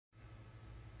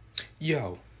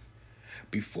Yo,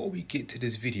 before we get to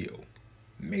this video,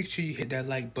 make sure you hit that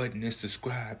like button and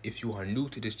subscribe if you are new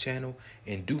to this channel,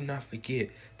 and do not forget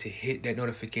to hit that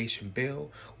notification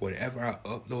bell. Whenever I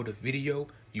upload a video,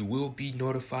 you will be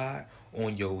notified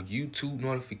on your YouTube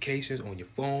notifications, on your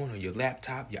phone, on your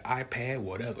laptop, your iPad,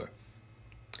 whatever.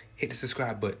 Hit the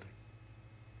subscribe button.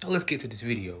 Now let's get to this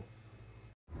video.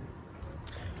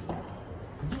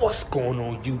 What's going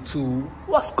on, YouTube?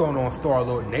 What's going on,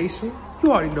 Star-Lord Nation?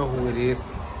 You already know who it is.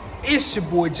 It's your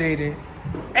boy Jaden,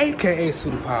 aka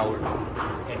Superpower,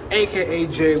 and aka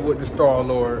Jay with the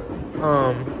Star-Lord.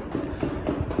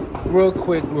 Real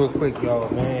quick, y'all,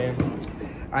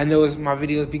 man. I know my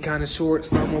videos be kind of short,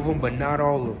 some of them, but not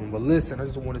all of them. But listen, I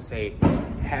just want to say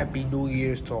Happy New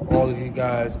Year's to all of you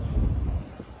guys.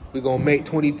 We're going to make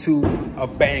 22 a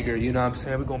banger, you know what I'm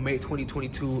saying? We're going to make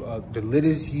 2022 the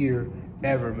littest year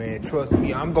ever, man. Trust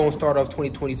me, I'm going to start off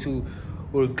 2022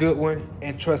 with a good one.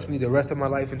 And trust me, the rest of my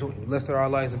life, and rest of our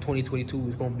lives in 2022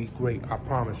 is going to be great. I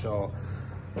promise y'all.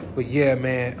 But yeah,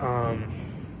 man.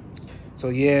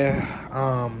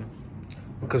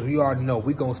 Because we already know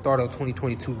we're going to start off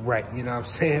 2022 right. You know what I'm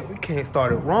saying? We can't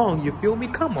start it wrong. You feel me?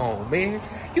 Come on, man.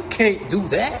 You can't do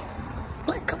that.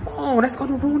 Like, come on, that's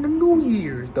gonna ruin the New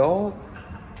Year's, dog.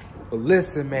 But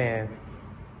listen, man.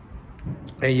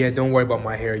 And yeah, don't worry about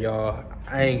my hair, y'all.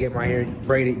 I ain't get my hair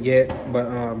braided yet, but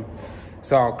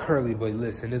it's all curly. But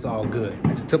listen, it's all good. I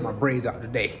just took my braids out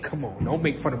today. Come on, don't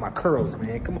make fun of my curls,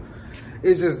 man. Come on,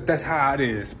 it's just that's how it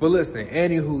is. But listen,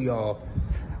 anywho, y'all.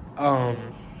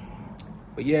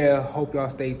 But yeah, hope y'all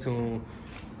stay tuned.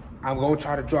 I'm gonna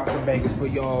try to drop some bangers for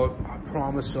y'all. I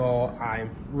promise y'all, I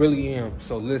really am.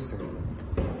 So listen.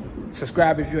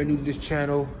 Subscribe if you're new to this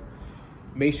channel.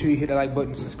 Make sure you hit the like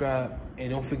button, subscribe, and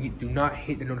don't forget, do not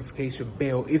hit the notification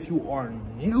bell if you are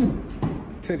new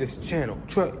to this channel.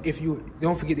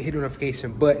 Don't forget to hit the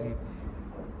notification button,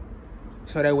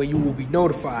 so that way you will be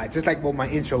notified, just like what my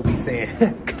intro be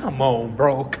saying. Come on,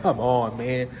 bro, come on,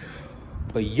 man.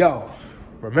 But y'all,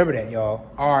 remember that, y'all.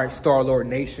 All right, Star-Lord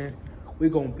Nation, we're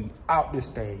gonna be out this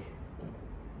thing.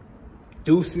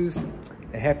 Deuces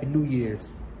and Happy New Year's.